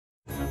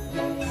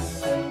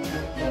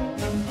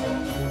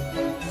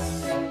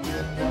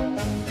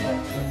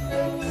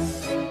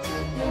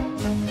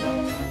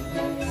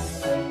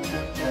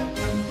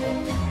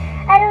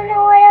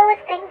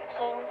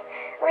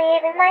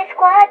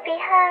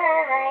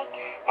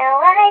Now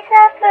I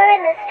suffer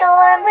in the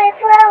storm with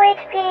low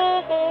HP.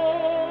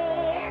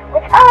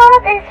 With all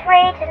this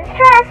rage and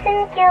stress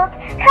and guilt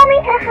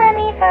coming to haunt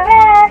me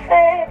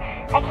forever,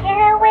 I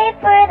can't wait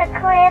for the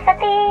cliff at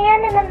the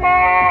end of the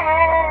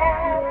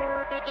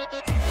map.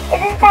 Is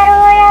this battle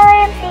royale or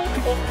am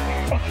seeking?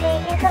 Or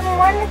seeking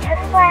someone to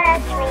just flash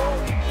me?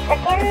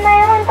 Stuck in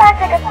my own box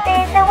like a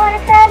fish, I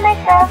wanna set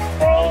myself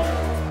free.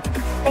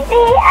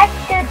 Maybe I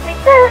should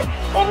reboot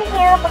in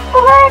here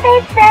before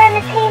they send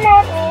a team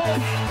at me.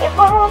 It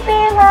won't be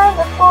long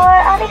before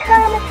I'll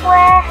become a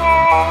sweat.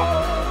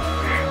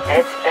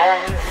 It's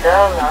been so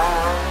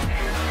long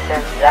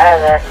since I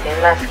last seen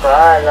my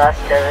squad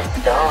lost to the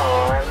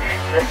storm,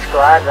 to the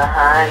squad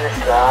behind the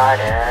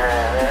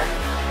slaughter.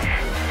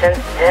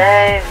 Since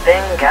they've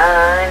been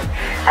gone,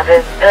 I've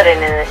been building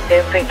in a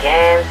stupid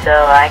game so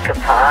I could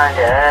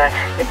ponder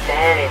the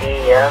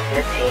sanity of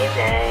your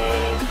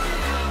teammates.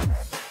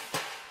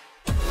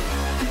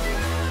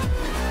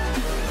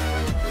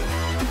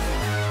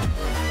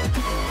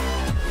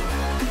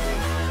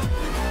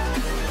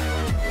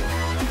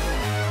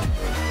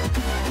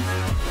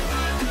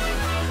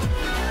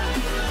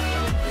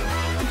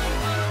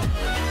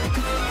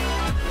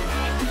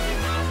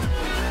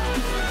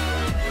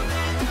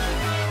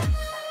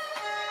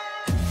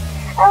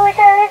 I wish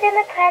I lived in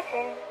the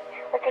present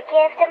with the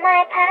gift of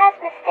my past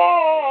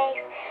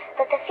mistakes,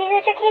 but the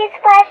future keeps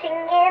flashing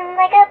in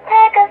like a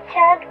pack of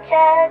chugs.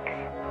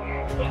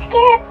 Your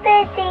skip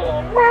is the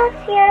emotes,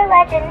 your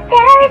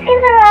legendary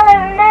skins are all I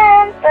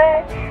remember.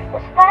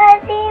 Those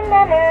fuzzy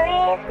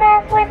memories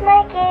mess with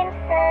my game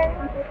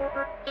sense.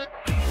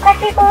 Class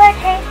people are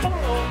chasing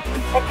me,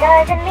 but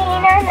doesn't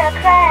mean I'm not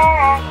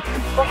cracked.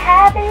 What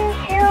happened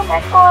to my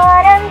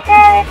squad? I'm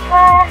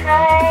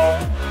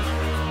terrified.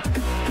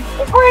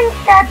 If one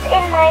stops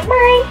in my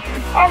mind,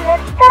 and the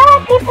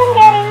thought keeps on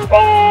getting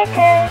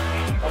bigger.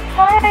 I'm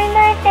sorry,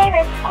 my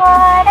favorite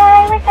squad,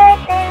 I wish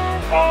I'd been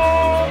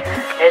there.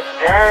 It's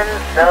been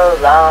so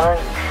long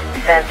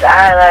since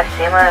I last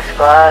seen my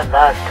squad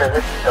lost to the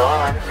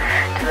storm,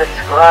 to the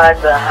squad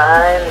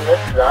behind the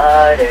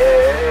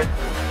slaughter.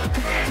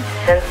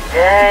 Since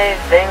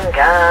they've been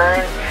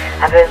gone,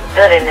 I've been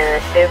building in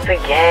a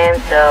stupid game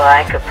so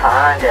I could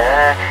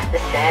ponder the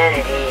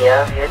sanity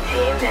of your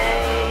teammates.